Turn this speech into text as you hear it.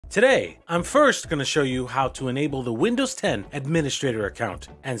Today, I'm first going to show you how to enable the Windows 10 administrator account,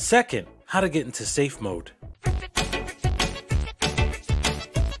 and second, how to get into safe mode.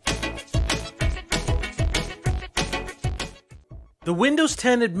 The Windows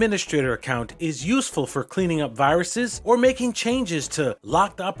 10 administrator account is useful for cleaning up viruses or making changes to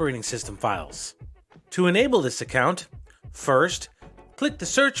locked operating system files. To enable this account, first, click the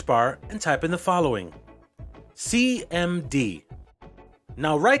search bar and type in the following: CMD.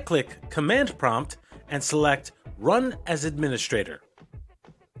 Now right-click Command Prompt and select Run as Administrator.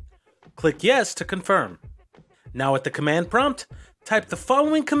 Click Yes to confirm. Now at the command prompt, type the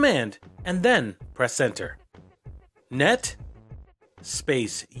following command and then press Enter. Net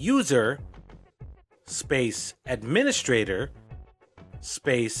space user space administrator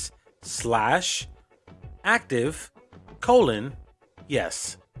space slash active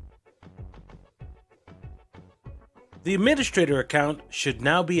yes. The administrator account should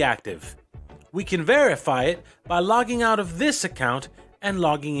now be active. We can verify it by logging out of this account and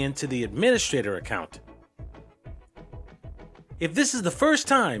logging into the administrator account. If this is the first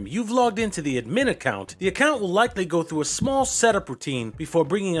time you've logged into the admin account, the account will likely go through a small setup routine before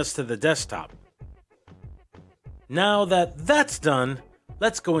bringing us to the desktop. Now that that's done,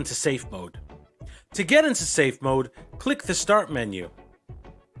 let's go into safe mode. To get into safe mode, click the Start menu.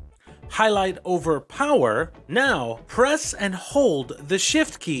 Highlight over Power. Now press and hold the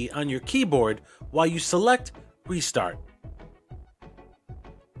Shift key on your keyboard while you select Restart.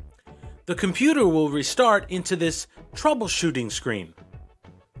 The computer will restart into this troubleshooting screen.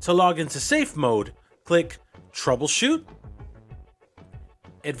 To log into safe mode, click Troubleshoot,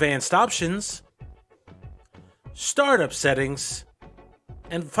 Advanced Options, Startup Settings,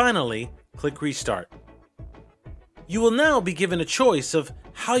 and finally, click Restart. You will now be given a choice of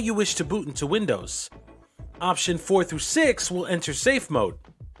how you wish to boot into Windows. Option 4 through 6 will enter safe mode.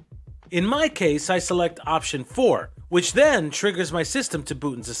 In my case, I select option 4, which then triggers my system to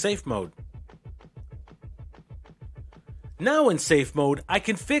boot into safe mode. Now in safe mode, I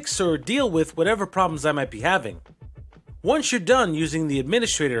can fix or deal with whatever problems I might be having. Once you're done using the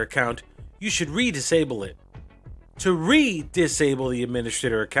administrator account, you should re-disable it. To re-disable the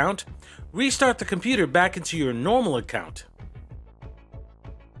administrator account, restart the computer back into your normal account.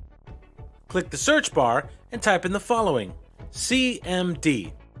 Click the search bar and type in the following: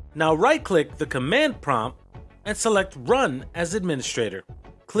 CMD. Now right-click the command prompt and select Run as Administrator.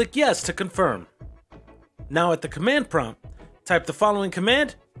 Click Yes to confirm. Now at the command prompt, type the following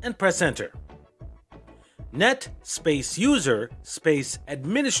command and press Enter. Net space user space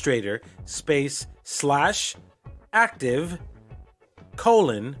administrator space slash active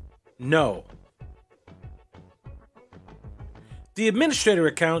no. The administrator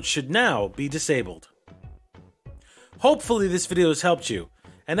account should now be disabled. Hopefully this video has helped you,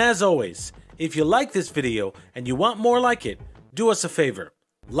 and as always, if you like this video and you want more like it, do us a favor: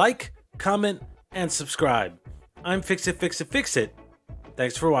 like, comment, and subscribe. I'm fixitfixitfixit.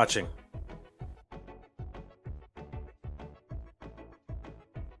 Thanks for watching.